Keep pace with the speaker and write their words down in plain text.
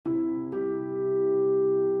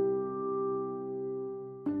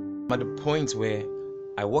at the point where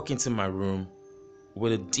I walk into my room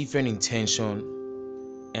with a different intention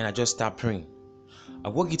and I just start praying. I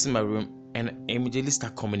walk into my room and immediately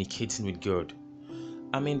start communicating with God.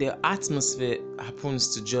 I mean, the atmosphere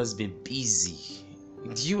happens to just be busy.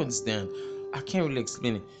 Do you understand? I can't really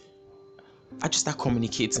explain it. I just start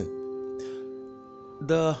communicating.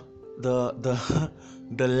 The the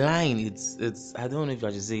the line, it's I don't know if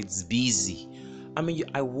I should say it's busy. I mean,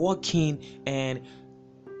 I walk in and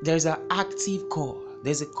there's an active call.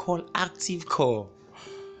 There's a call, active call,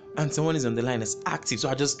 and someone is on the line. It's active, so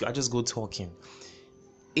I just go talking.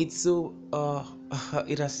 It's so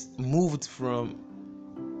it has moved from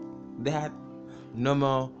that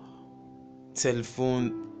normal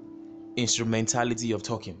telephone instrumentality of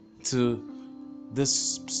talking to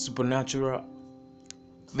this supernatural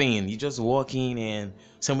thing. You just walk in and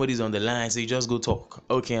somebody's on the line, so you just go talk.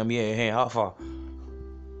 Okay, I'm here. Hey, how far?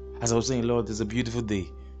 As I was saying, Lord, it's a beautiful day.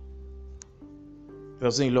 I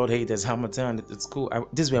was saying, Lord, hey, there's Hamilton. It's cool.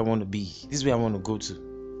 This is where I want to be. This is where I want to go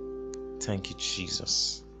to. Thank you,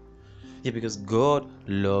 Jesus. Yeah, because God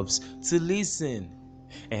loves to listen.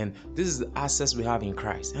 And this is the access we have in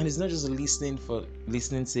Christ. And it's not just listening for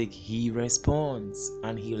listening's sake. He responds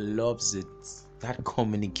and he loves it. That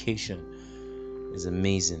communication is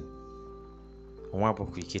amazing.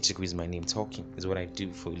 Wampoku Ikechukwu is my name. Talking is what I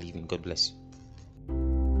do for a living. God bless you.